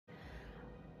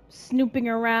snooping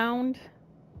around,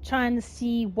 trying to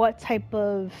see what type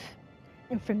of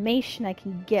information I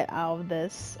can get out of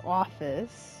this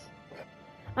office.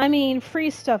 I mean, free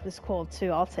stuff is cool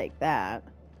too, I'll take that.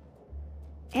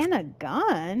 And a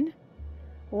gun?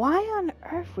 Why on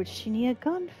earth would she need a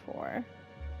gun for?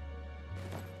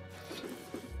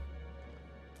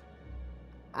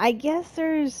 I guess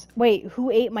there's... Wait, who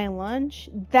ate my lunch?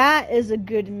 That is a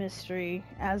good mystery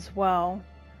as well.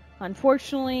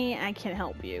 Unfortunately, I can't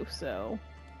help you, so...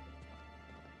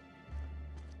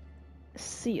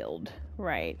 Sealed.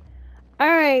 Right.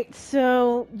 Alright,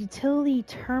 so... Utility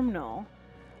terminal.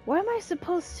 What am I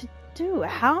supposed to do?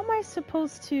 How am I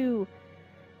supposed to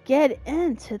get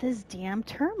into this damn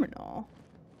terminal?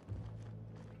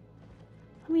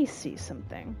 Let me see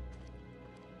something.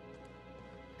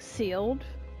 Sealed?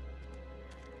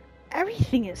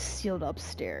 Everything is sealed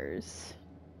upstairs.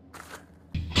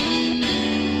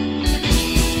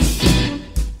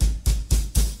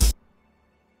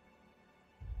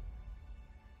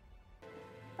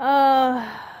 I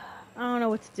don't know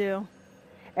what to do.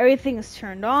 Everything is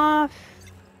turned off.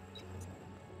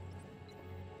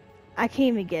 I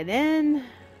can't even get in.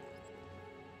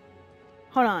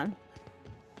 Hold on.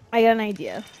 I got an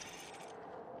idea.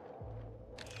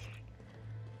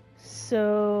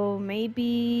 So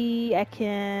maybe I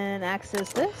can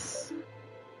access this.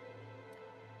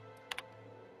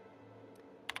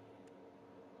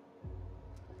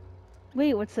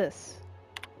 Wait, what's this?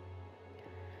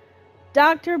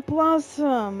 Dr.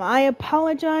 Blossom, I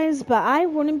apologize, but I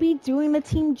wouldn't be doing the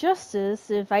team justice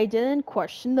if I didn't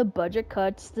question the budget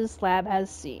cuts this lab has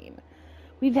seen.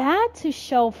 We've had to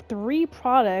shelf 3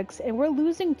 products and we're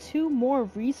losing 2 more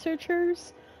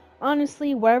researchers.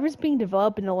 Honestly, whatever's being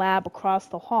developed in the lab across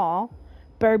the hall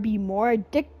better be more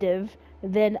addictive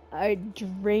than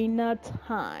adrenatime.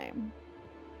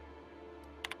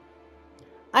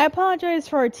 I apologize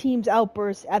for our team's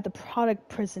outburst at the product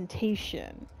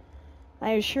presentation.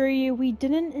 I assure you we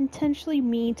didn't intentionally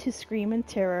mean to scream in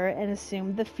terror and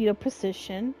assume the fetal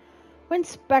position when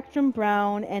Spectrum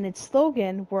Brown and its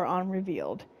slogan were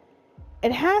unrevealed.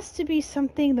 It has to be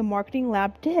something the marketing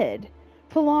lab did.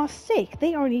 For law's sake,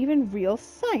 they aren't even real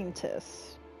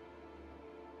scientists.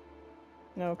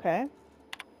 Okay.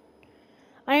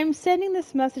 I am sending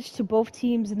this message to both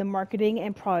teams in the marketing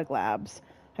and product labs.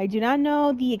 I do not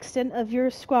know the extent of your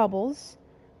squabbles,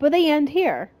 but they end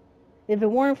here. If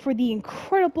it weren't for the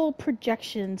incredible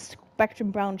projections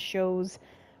Spectrum Brown shows,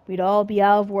 we'd all be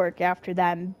out of work after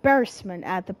that embarrassment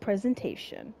at the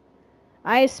presentation.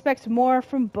 I expect more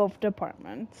from both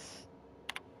departments.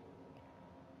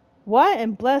 What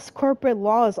in blessed corporate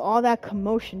law is all that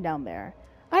commotion down there?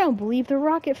 I don't believe the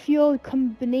rocket fuel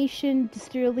combination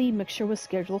distillery mixture was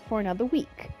scheduled for another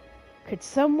week. Could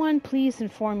someone please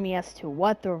inform me as to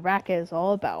what the racket is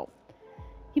all about?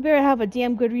 You better have a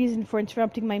damn good reason for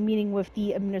interrupting my meeting with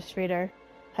the administrator.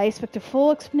 I expect a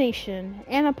full explanation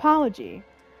and apology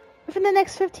within the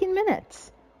next 15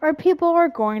 minutes, or people are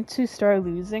going to start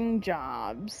losing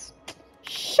jobs.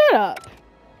 Shut up!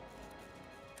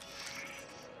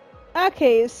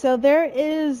 Okay, so there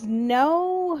is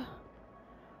no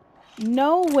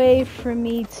way for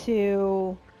me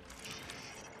to...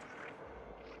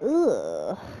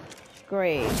 Ugh.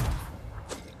 Great.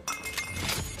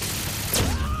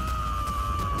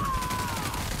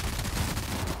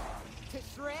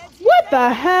 What the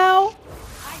hell?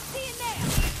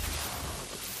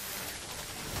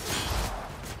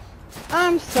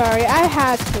 I'm sorry, I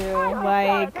had to,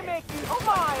 like...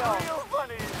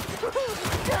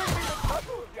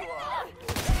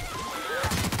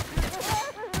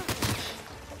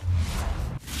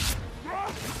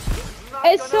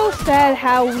 It's so sad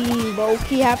how we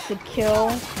low-key have to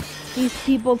kill these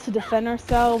people to defend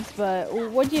ourselves, but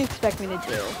what do you expect me to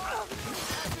do?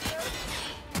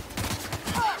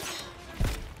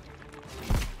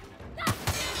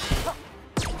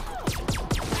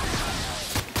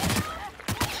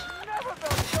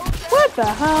 What the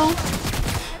hell?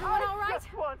 Everyone all right?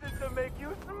 Just wanted to make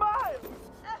you smile.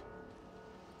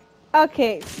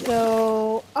 Okay,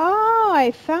 so... Oh,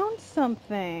 I found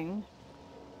something.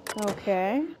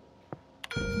 Okay.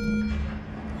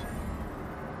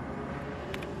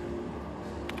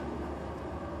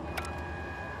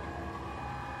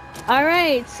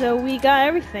 Alright, so we got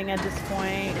everything at this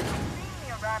point.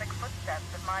 The erratic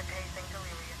footsteps of my pacing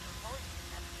delirious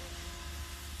employees have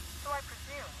ceased. So I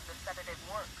presume the sedative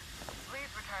works.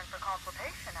 Please return for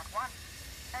consultation at once.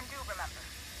 And do remember,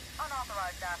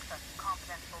 unauthorized access to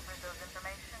confidential Rizzo's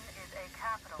information is a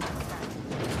capital offense.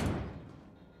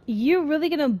 You really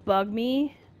gonna bug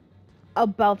me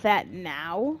about that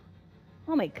now?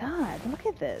 Oh my god, look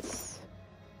at this.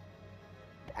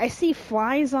 I see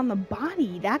flies on the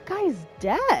body. That guy's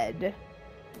dead.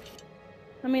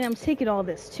 I mean, I'm taking all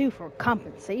this too for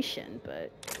compensation,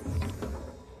 but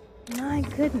my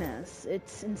goodness,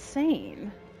 it's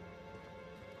insane.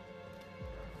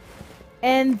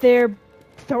 And they're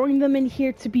throwing them in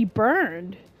here to be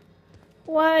burned.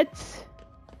 What?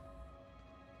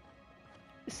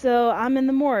 So I'm in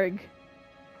the morgue.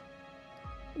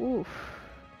 Oof.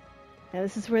 Now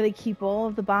this is where they keep all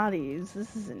of the bodies.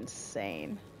 This is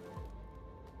insane.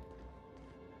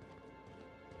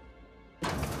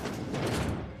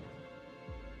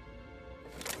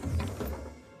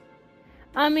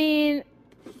 I mean,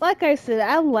 like I said,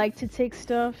 I like to take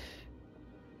stuff.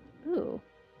 Ooh.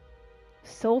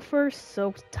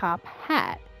 Sulfur-soaked top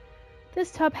hat.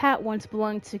 This top hat once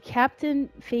belonged to Captain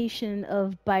Phasian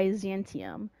of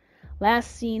Byzantium,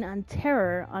 last seen on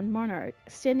Terror on Monarch,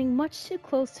 standing much too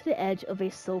close to the edge of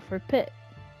a sulfur pit.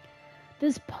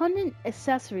 This pungent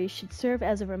accessory should serve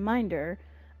as a reminder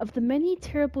of the many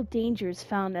terrible dangers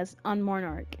found on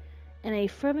Monarch, and a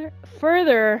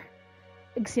further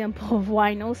example of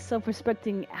why no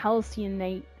self-respecting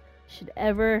halcyon should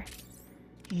ever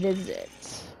visit.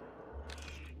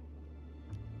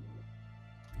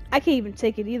 I can't even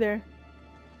take it either.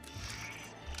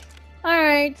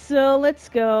 Alright, so let's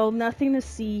go. Nothing to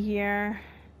see here.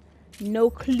 No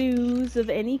clues of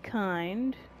any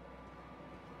kind.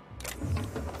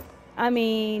 I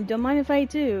mean, don't mind if I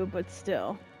do, but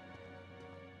still.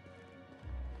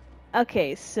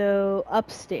 Okay, so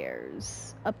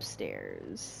upstairs.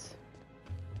 Upstairs.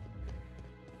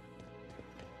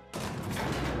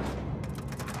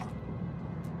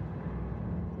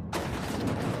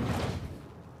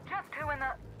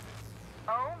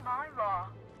 Oh my law.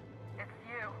 It's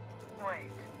you.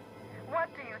 Wait. What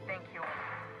do you think you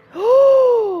are?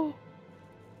 Oh!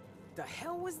 The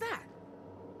hell was that?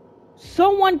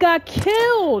 Someone got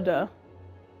killed!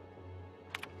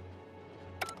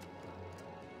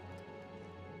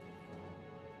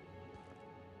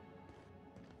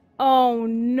 Oh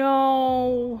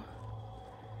no.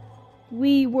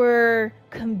 We were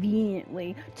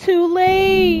conveniently too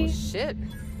late. Oh, shit.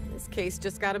 This case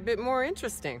just got a bit more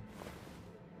interesting.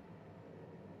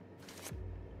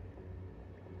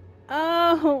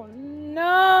 Oh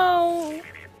no.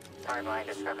 Timeline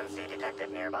discrepancy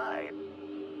detected nearby.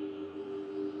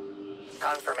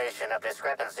 Confirmation of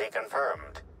discrepancy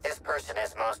confirmed. This person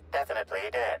is most definitely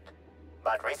dead.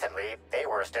 But recently, they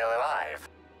were still alive.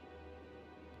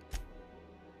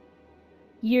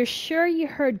 You're sure you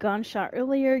heard gunshot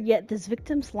earlier, yet this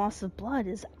victim's loss of blood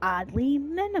is oddly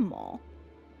minimal.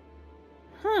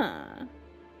 Huh.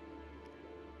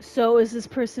 So is this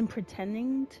person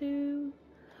pretending to?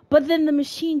 But then the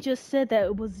machine just said that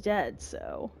it was dead,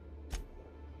 so.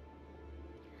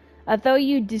 Although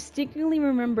you distinctly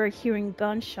remember hearing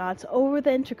gunshots over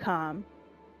the intercom,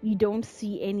 you don't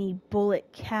see any bullet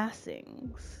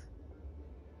castings.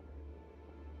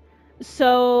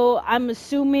 So I'm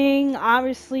assuming,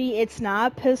 obviously, it's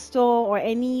not a pistol or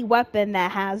any weapon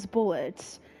that has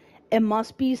bullets. It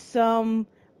must be some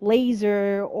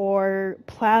laser or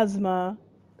plasma.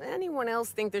 Anyone else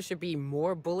think there should be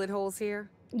more bullet holes here?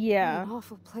 Yeah. What an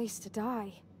awful place to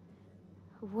die.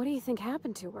 What do you think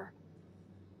happened to her?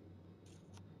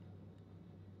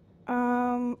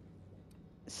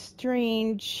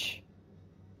 Strange.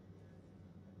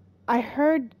 I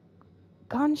heard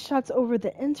gunshots over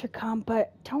the intercom,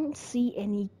 but don't see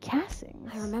any castings.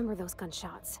 I remember those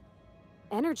gunshots.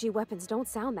 Energy weapons don't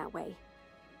sound that way.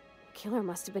 Killer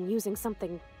must have been using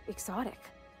something exotic.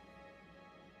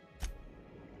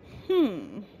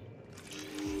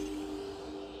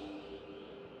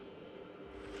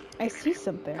 I see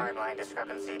something. Timeline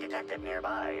discrepancy detected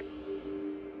nearby.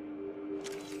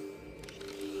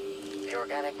 The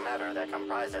organic matter that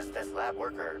comprises this lab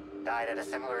worker died at a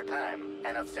similar time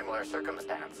and of similar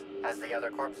circumstance as the other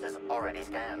corpses already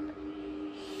scanned.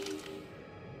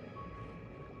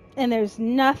 And there's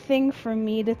nothing for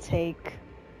me to take.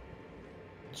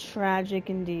 Tragic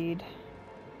indeed.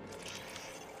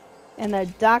 And the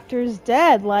doctor's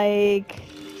dead, like...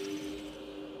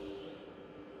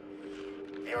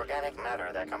 The organic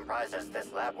matter that comprises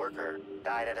this lab worker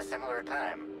died at a similar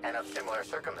time and of similar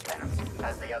circumstance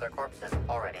as the other corpses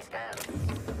already scanned.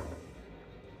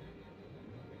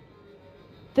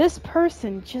 This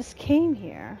person just came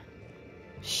here,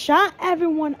 shot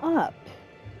everyone up,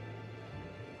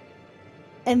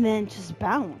 and then just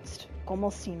bounced. Como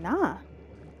si nada.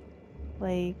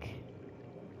 Like,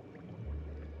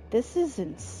 this is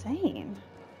insane.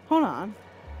 Hold on.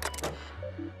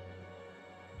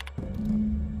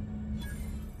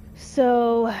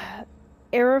 So,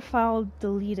 Error file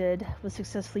deleted was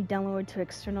successfully downloaded to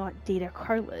external data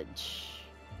cartridge.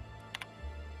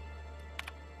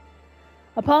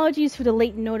 Apologies for the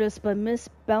late notice, but Miss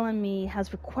Bellamy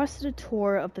has requested a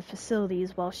tour of the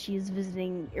facilities while she is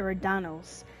visiting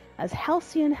Iridanos as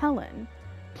Halcyon Helen.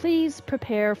 Please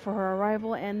prepare for her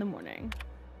arrival in the morning.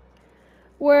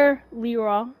 Where,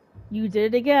 Leroy, you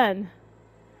did it again.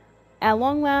 At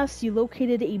long last, you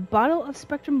located a bottle of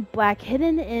Spectrum Black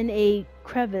hidden in a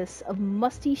crevice of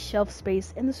musty shelf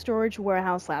space in the storage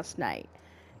warehouse last night.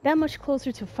 That much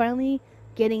closer to finally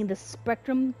getting the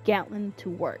Spectrum Gatlin to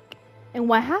work. And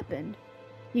what happened?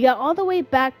 You got all the way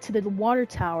back to the water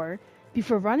tower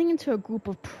before running into a group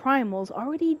of primals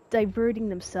already diverting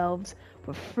themselves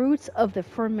with fruits of the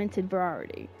fermented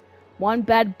variety. One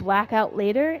bad blackout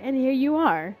later, and here you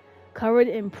are, covered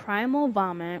in primal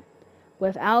vomit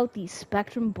without the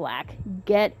Spectrum Black.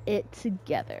 Get it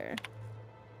together.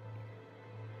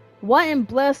 What in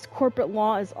blessed corporate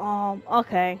law is all...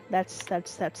 Okay, that's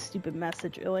that stupid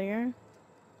message earlier.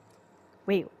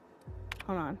 Wait,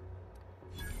 hold on.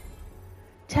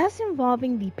 Tests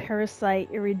involving the parasite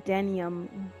Iridanium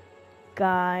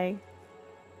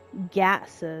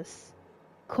gases,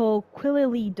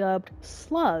 colloquially dubbed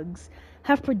slugs,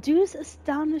 have produced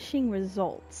astonishing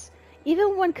results,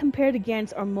 even when compared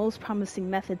against our most promising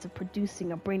methods of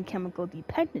producing a brain chemical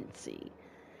dependency.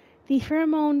 The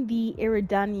pheromone, the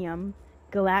Iridanium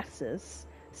gases,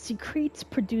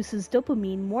 produces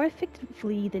dopamine more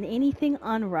effectively than anything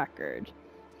on record.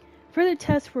 Further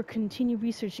tests will continue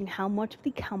researching how much of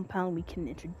the compound we can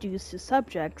introduce to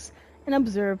subjects and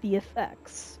observe the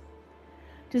effects.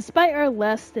 Despite our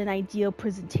less than ideal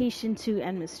presentation to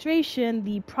administration,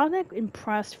 the product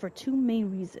impressed for two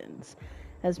main reasons.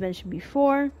 As mentioned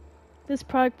before, this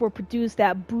product will produce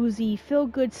that boozy,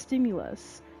 feel-good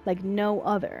stimulus like no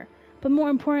other. But more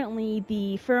importantly,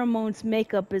 the pheromone's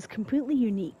makeup is completely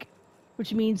unique,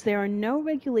 which means there are no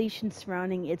regulations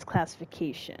surrounding its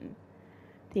classification.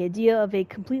 The idea of a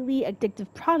completely addictive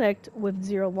product with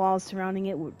zero laws surrounding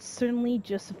it would certainly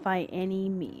justify any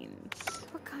means.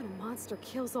 What kind of monster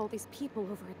kills all these people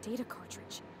over a data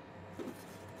cartridge?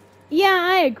 Yeah,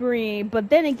 I agree, but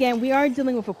then again, we are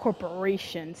dealing with a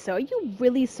corporation, so are you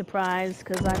really surprised?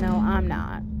 Because I know I'm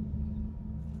not.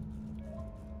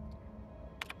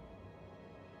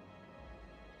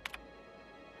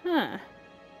 Huh.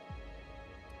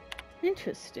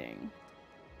 Interesting.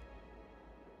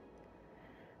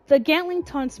 The Gatling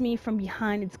taunts me from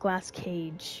behind its glass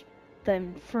cage. The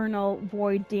infernal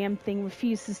void damn thing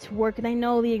refuses to work, and I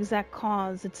know the exact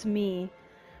cause. It's me.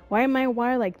 Why am I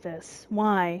wired like this?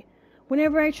 Why?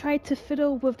 Whenever I tried to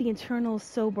fiddle with the internals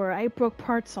sober, I broke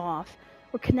parts off,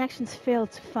 or connections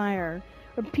failed to fire,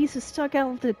 or pieces stuck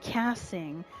out of the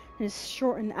casing and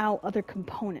shortened out other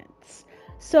components.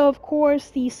 So, of course,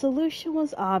 the solution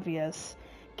was obvious.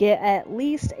 Get at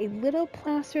least a little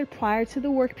plastered prior to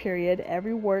the work period,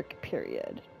 every work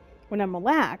period. When I'm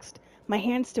relaxed, my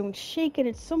hands don't shake and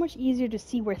it's so much easier to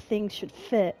see where things should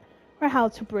fit or how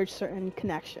to bridge certain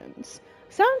connections.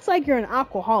 Sounds like you're an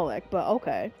alcoholic, but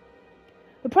okay.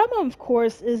 The problem, of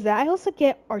course, is that I also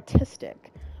get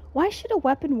artistic. Why should a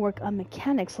weapon work on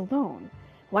mechanics alone?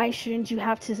 Why shouldn't you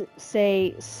have to,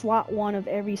 say, slot one of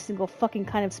every single fucking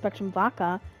kind of Spectrum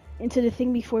vodka into the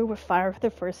thing before it would fire for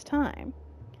the first time?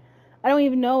 I don't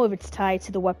even know if it's tied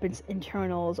to the weapon's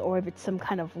internals or if it's some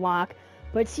kind of lock,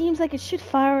 but it seems like it should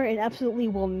fire and absolutely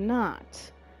will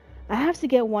not. I have to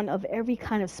get one of every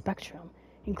kind of Spectrum,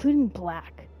 including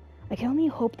black. I can only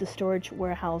hope the storage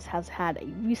warehouse has had a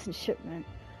recent shipment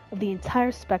of the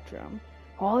entire Spectrum.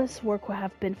 All this work will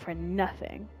have been for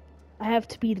nothing. I have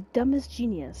to be the dumbest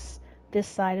genius this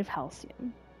side of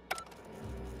Halcyon.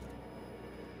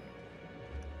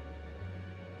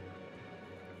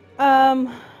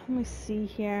 Let me see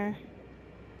here.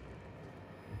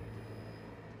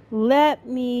 Let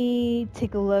me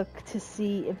take a look to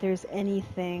see if there's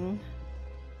anything.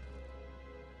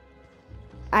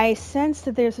 I sense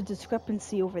that there's a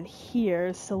discrepancy over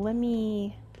here, so let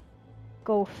me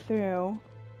go through.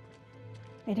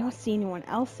 I don't see anyone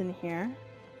else in here.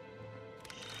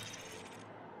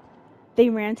 They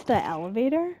ran to the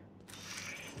elevator?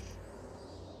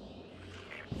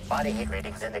 Body heat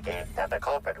readings indicate that the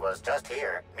culprit was just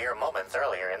here, mere moments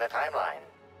earlier in the timeline.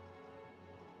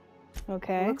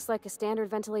 Okay. Looks like a standard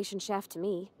ventilation shaft to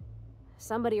me.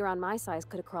 Somebody around my size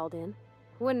could have crawled in.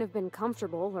 Wouldn't have been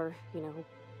comfortable or,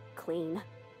 clean.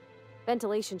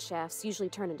 Ventilation shafts usually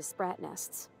turn into sprat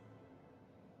nests.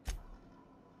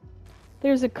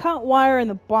 There's a cut wire in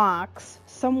the box.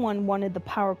 Someone wanted the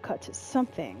power cut to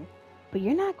something, but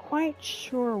you're not quite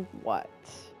sure what.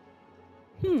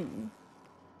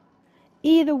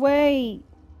 Either way,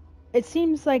 it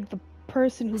seems like the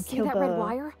person who See killed that red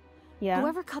wire? Yeah.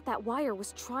 Whoever cut that wire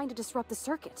was trying to disrupt the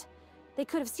circuit. They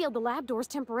could have sealed the lab doors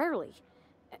temporarily.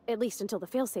 At least until the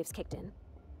failsafes kicked in.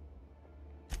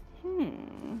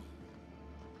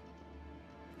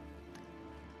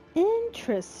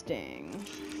 Interesting.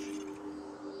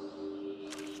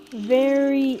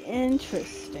 Very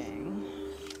interesting.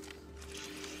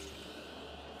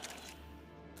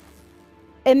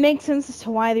 It makes sense as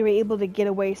to why they were able to get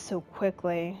away so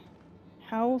quickly.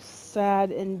 How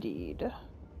sad indeed.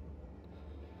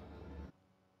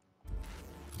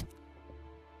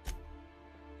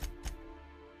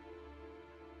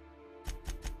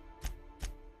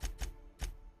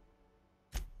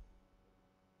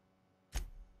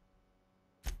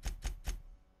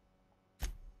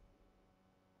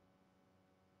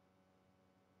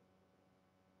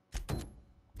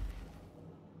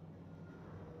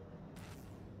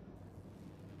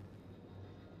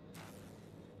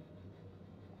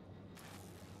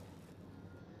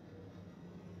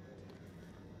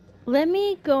 Let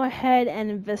me go ahead and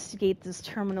investigate this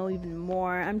terminal even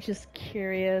more. I'm just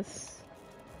curious.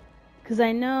 Because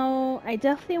I know I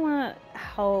definitely want to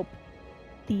help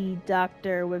the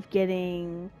doctor with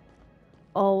getting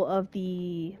all of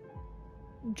the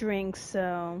drinks,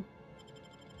 so...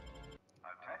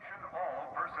 Attention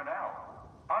all personnel.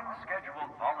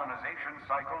 Unscheduled pollinization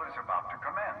cycle is about to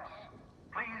commence.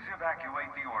 Please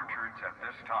evacuate the orchards at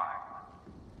this time.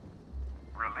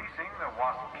 Releasing the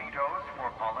waspitos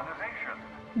for pollinization.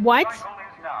 What? Cycle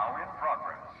is now in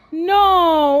progress.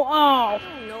 No! Oh, I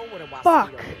don't know what a wasquito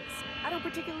fuck. is. I don't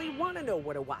particularly want to know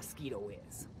what a wasquito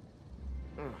is.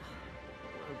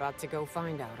 We're about to go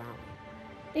find out, aren't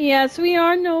we? Yes, we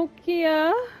are,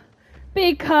 Nokia.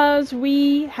 Because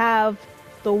we have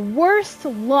the worst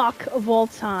luck of all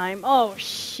time. Oh,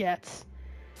 shit.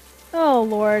 Oh,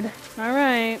 Lord.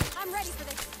 Alright. I'm ready for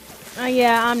this.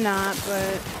 Yeah, I'm not,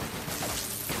 but...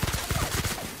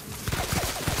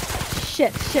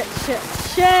 Shit.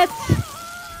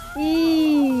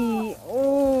 Eee.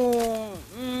 Oh.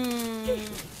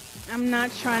 I'm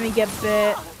not trying to get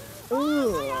bit.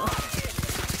 Ooh.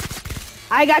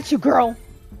 I got you, girl.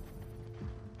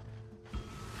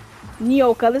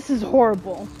 Nyoka, this is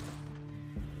horrible.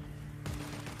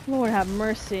 Lord have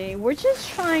mercy. We're just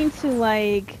trying to,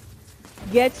 like,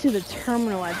 get to the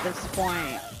terminal at this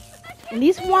point. And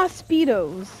these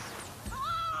waspitos.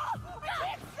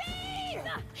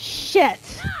 Shit.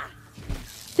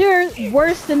 They're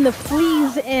worse than the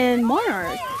fleas in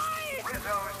Monarch.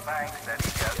 Rizzo's thanks that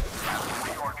he gets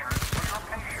the orchards for your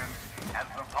patience as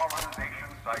the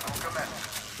pollinization cycle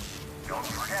commences. Don't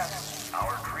forget,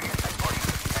 our trees and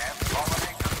bushes can't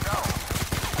pollinate themselves.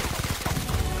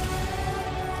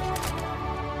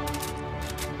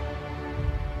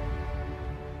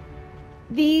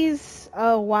 These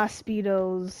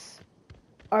waspitos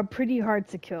are pretty hard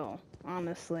to kill,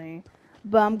 honestly.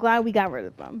 But I'm glad we got rid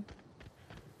of them.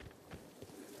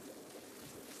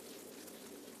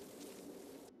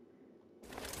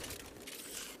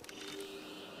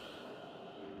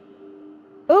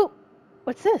 Oh!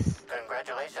 What's this?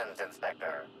 Congratulations,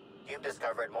 Inspector. You've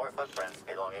discovered more footprints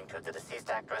belonging to the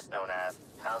deceased actress known as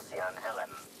Halcyon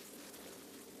Helen.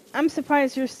 I'm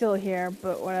surprised you're still here,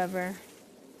 but whatever.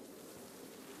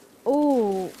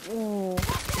 Ooh.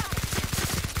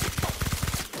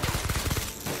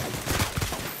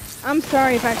 I'm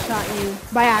sorry if I shot you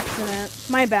by accident.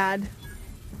 My bad.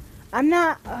 I'm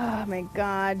not... Oh my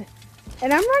god.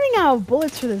 And I'm running out of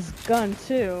bullets for this gun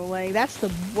too. Like, that's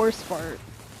the worst part.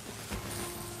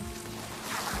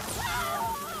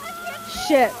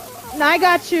 Shit. No, I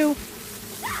got you.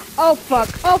 Oh fuck.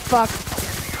 Oh fuck.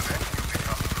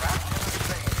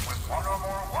 With one or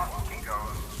more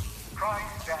waspitos, try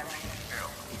standing still.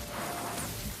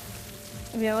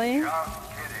 Really? Just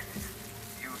kidding.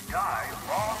 You died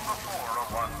long before a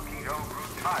waspito grew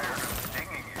tired of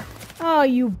stinging you. Oh,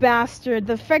 you bastard.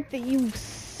 The fact that you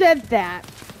said that.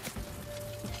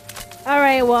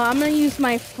 Alright, well, I'm gonna use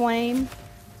my flame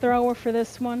thrower for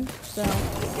this one, so...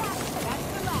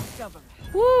 That's the last of them.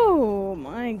 Woo!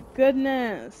 My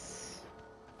goodness.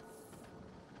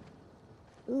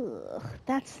 Ugh,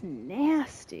 that's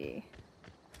nasty.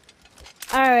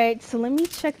 Alright, so let me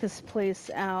check this place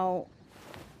out.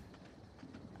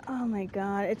 Oh my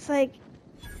god, it's like...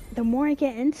 The more I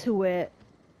get into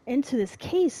this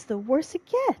case, the worse it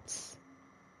gets.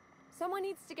 Someone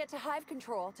needs to get to hive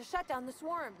control to shut down the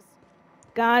swarms.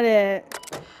 Got it.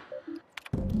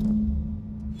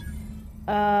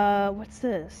 What's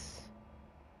this?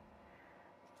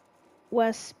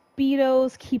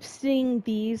 Waspitos keep stinging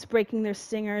bees, breaking their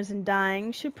stingers and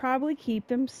dying. Should probably keep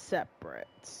them separate.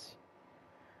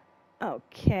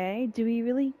 Okay, do we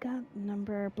really got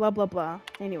number? Blah, blah, blah.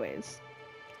 Anyways.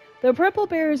 The purple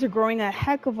berries are growing a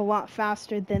heck of a lot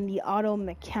faster than the auto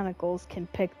mechanicals can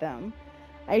pick them.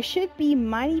 I should be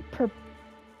mighty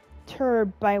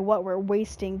perturbed by what we're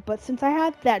wasting, but since I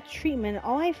had that treatment,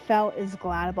 all I felt is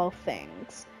glad about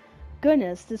things.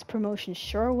 Goodness, this promotion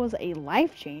sure was a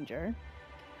life changer.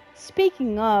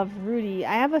 Speaking of, Rudy,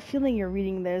 I have a feeling you're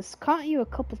reading this. Caught you a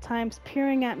couple times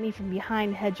peering at me from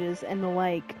behind hedges and the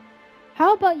like.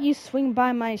 How about you swing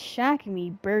by my shack and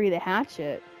we bury the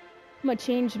hatchet? I'm a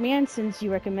changed man since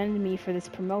you recommended me for this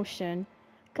promotion.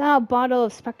 Got a bottle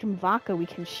of Spectrum vodka we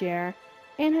can share,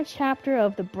 and a chapter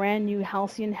of the brand new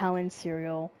Halcyon Helen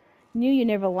cereal. Knew you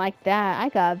never liked that. I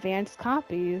got advanced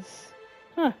copies.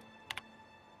 Huh.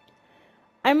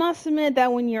 I must admit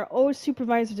that when your old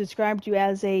supervisor described you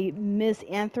as a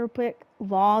misanthropic,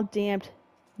 law-damned,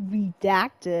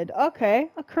 redacted, okay,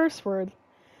 a curse word,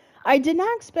 I did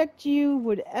not expect you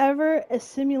would ever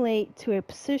assimilate to a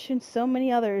position so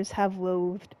many others have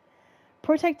loathed.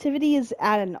 Protectivity is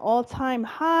at an all-time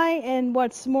high, and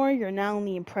what's more, you're not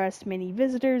only impressed many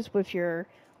visitors with your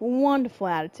wonderful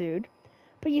attitude,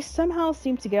 but you somehow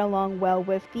seem to get along well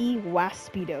with the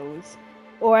Waspitos,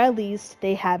 or at least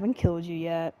they haven't killed you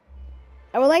yet.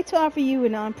 I would like to offer you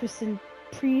an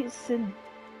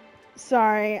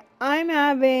sorry, I'm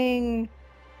having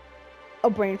a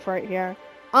brain fart here.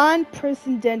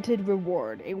 Unprecedented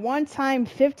reward. A one-time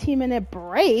 15-minute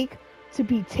break to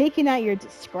be taken at your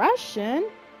discretion?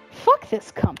 Fuck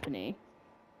this company.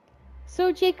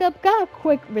 So, Jacob, got a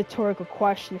quick rhetorical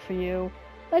question for you.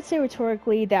 Let's say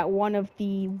rhetorically that one of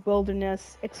the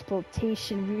wilderness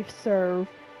exploitation reserve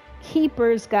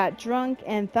keepers got drunk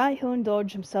and thought he'll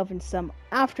indulge himself in some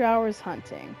after-hours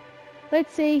hunting.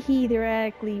 Let's say he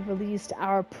theoretically released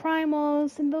our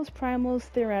primals, and those primals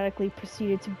theoretically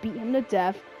proceeded to beat him to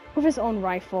death with his own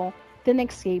rifle, then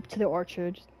escaped to the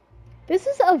orchard. This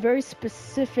is a very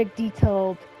specific,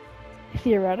 detailed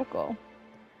theoretical.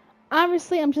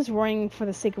 Obviously, I'm just worrying for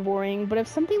the sake of worrying, but if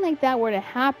something like that were to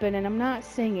happen, and I'm not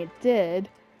saying it did,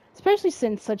 especially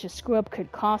since such a screw-up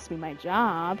could cost me my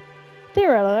job,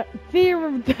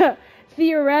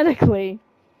 theoretically,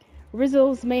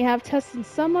 Rizzles may have tested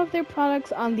some of their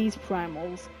products on these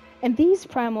primals, and these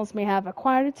primals may have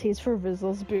acquired a taste for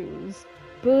Rizzles booze.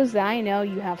 Booze that I know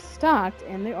you have stocked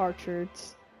in the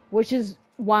orchards, which is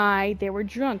why they were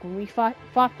drunk when we fought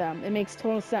them. It makes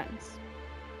total sense.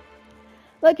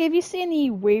 Look, if you see any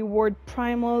wayward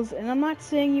primals, and I'm not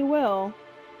saying you will,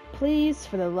 please,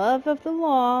 for the love of the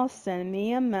law, send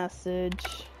me a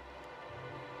message.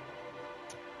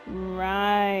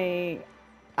 Right.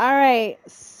 Alright,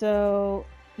 so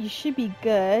you should be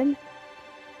good.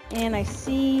 And I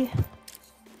see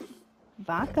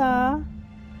vodka.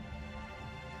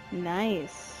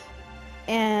 Nice.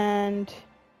 And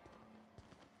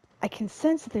I can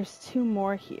sense that there's two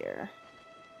more here.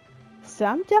 So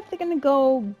I'm definitely gonna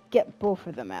go get both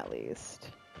of them at least.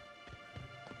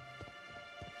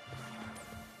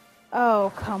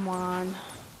 Oh, come on.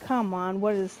 Come on,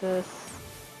 what is this?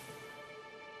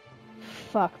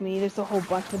 Fuck me, there's a whole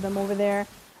bunch of them over there.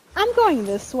 I'm going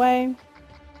this way.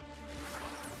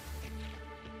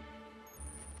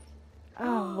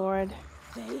 Oh, Lord.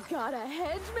 They got a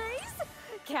hedge maze?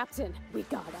 Captain, we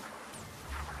gotta.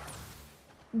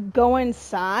 Go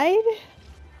inside?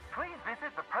 Please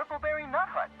visit the Purpleberry Nut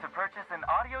Hut to purchase an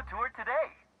audio tour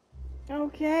today.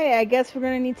 Okay, I guess we're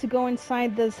gonna need to go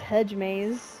inside this hedge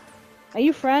maze. Are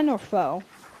you friend or foe?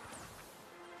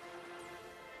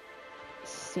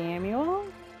 Samuel?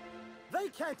 They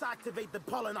can't activate the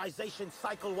pollinization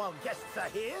cycle while guests are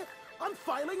here. I'm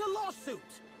filing a lawsuit.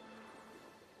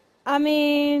 I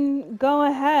mean, go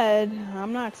ahead.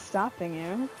 I'm not stopping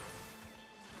you.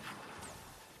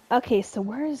 Okay, so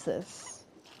where is this?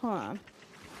 Hold on.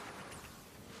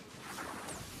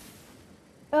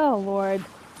 Oh, Lord.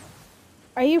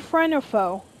 Are you friend or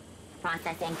foe?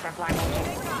 Processing for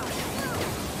formation.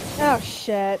 Oh,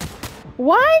 shit.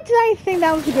 Why did I think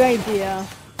that was a good idea?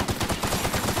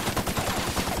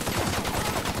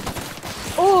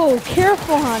 Oh,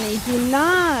 careful, honey. Do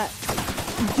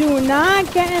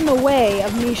not get in the way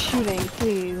of me shooting,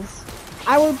 please.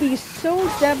 I would be so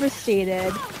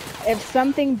devastated if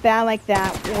something bad like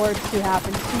that were to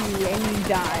happen to you and you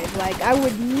died. Like, I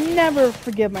would never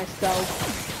forgive myself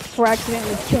for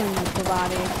accidentally killing Mr.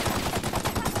 Body.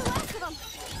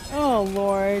 Oh,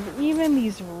 Lord. Even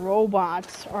these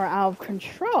robots are out of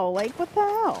control. Like, what the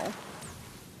hell?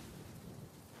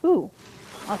 Ooh.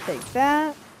 I'll take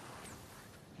that.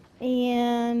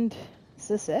 And is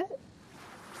this it?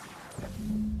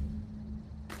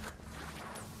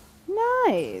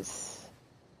 Nice.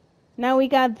 Now we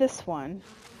got this one.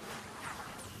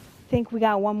 I think we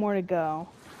got one more to go.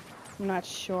 I'm not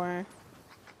sure.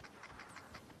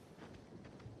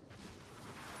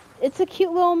 It's a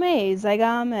cute little maze, I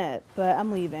gotta admit, but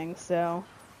I'm leaving, so.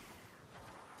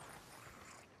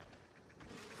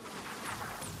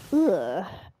 Ugh.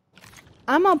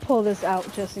 I'm gonna pull this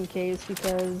out just in case,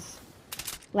 because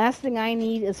last thing I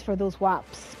need is for those WAP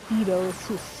speedos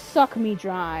to suck me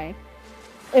dry.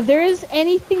 If there is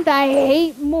anything that I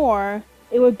hate more,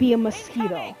 it would be a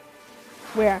mosquito.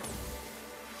 Where?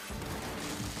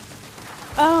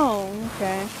 Oh,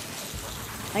 okay.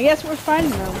 I guess we're fighting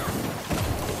them.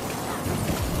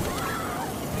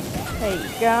 There you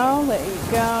go, there you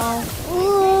go.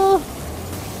 Ooh!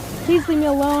 Please leave me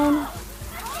alone.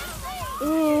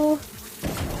 Ooh.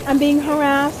 I'm being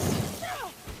harassed.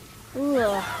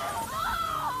 Ooh.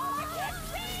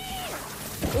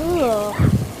 Ooh.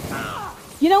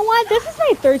 You know what? This is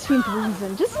my 13th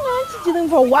reason. Just imagine dealing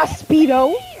with a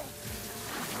waspido.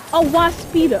 A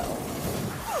waspido.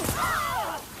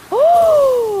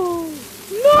 Oh!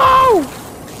 No!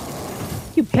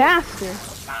 You bastard.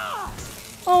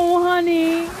 Oh,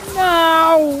 honey.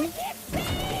 No!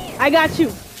 I got you.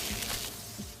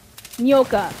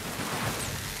 Nyoka.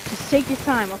 Just take your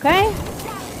time, okay?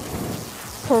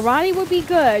 Karate would be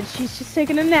good. She's just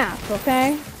taking a nap,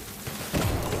 okay?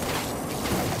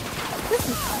 This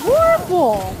is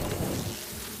horrible!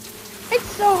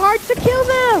 It's so hard to kill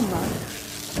them!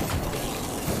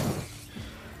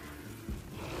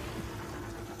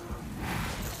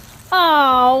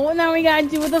 Oh, now we gotta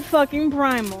deal with the fucking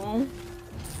primal.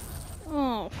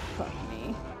 Oh, fuck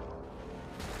me.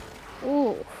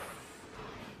 Ooh.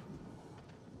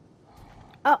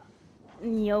 Oh,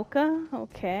 Nyoka.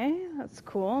 Okay, that's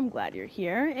cool. I'm glad you're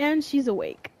here. And she's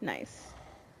awake. Nice.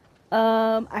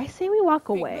 I say we walk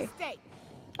away.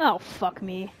 Oh, fuck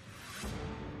me.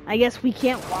 I guess we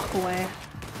can't walk away.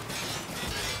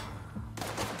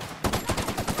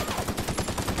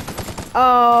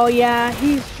 Oh, yeah,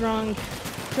 he's drunk.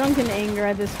 Drunk in anger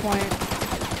at this point.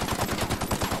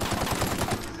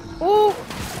 Ooh!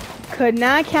 Could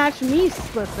not catch me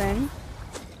slipping.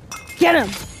 Get him!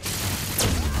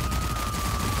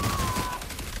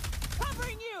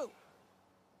 Covering you.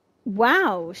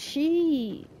 Wow,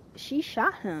 she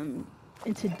shot him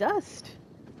into dust.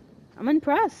 I'm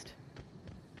impressed.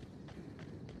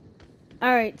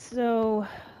 Alright, so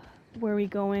where are we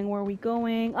going? Where are we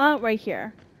going? Oh, right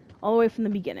here. All the way from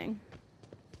the beginning.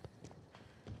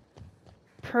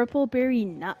 Purpleberry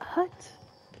Nut Hut?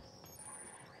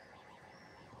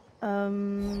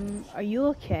 Are you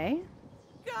okay?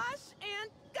 Gosh and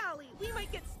golly, we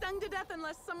might get stung to death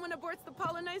unless someone aborts the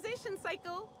pollinization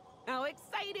cycle. How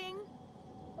exciting!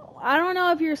 I don't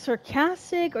know if you're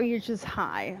sarcastic or you're just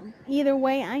high. Either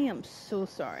way, I am so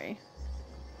sorry.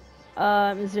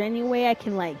 Is there any way I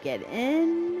can, like, get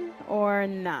in? Or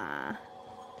nah?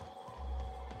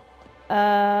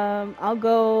 I'll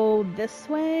go this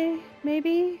way,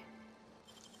 maybe?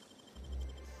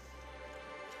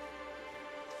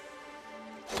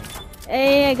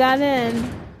 Hey, I got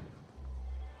in.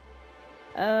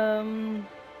 I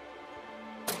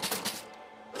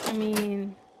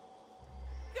mean...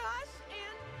 Gosh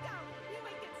and golly, we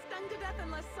might get stung to death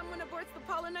unless someone aborts the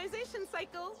pollinization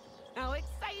cycle. How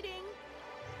exciting!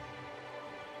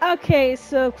 Okay,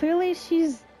 so clearly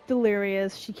she's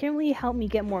delirious. She can't really help me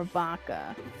get more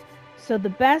vodka. So the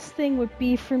best thing would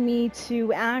be for me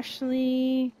to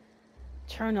actually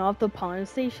turn off the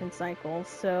pollinization cycle.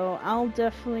 So I'll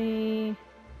definitely...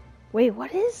 Wait,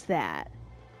 what is that?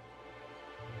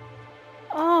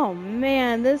 Oh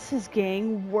man, this is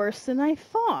getting worse than I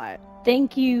thought.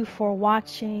 Thank you for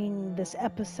watching this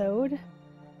episode.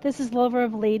 This is Lover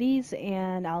of Ladies,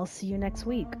 and I'll see you next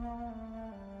week.